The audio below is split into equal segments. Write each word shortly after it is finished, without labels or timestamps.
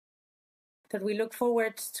that we look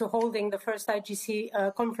forward to holding the first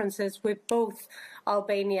IGC conferences with both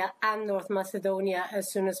Albania and North Macedonia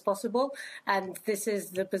as soon as possible. And this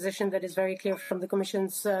is the position that is very clear from the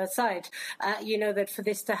Commission's side. You know that for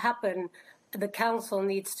this to happen, the Council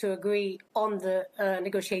needs to agree on the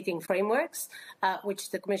negotiating frameworks,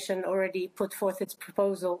 which the Commission already put forth its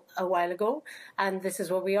proposal a while ago, and this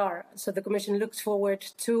is where we are. So the Commission looks forward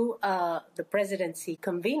to the Presidency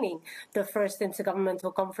convening the first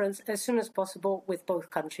intergovernmental conference as soon as possible with both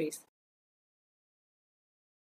countries.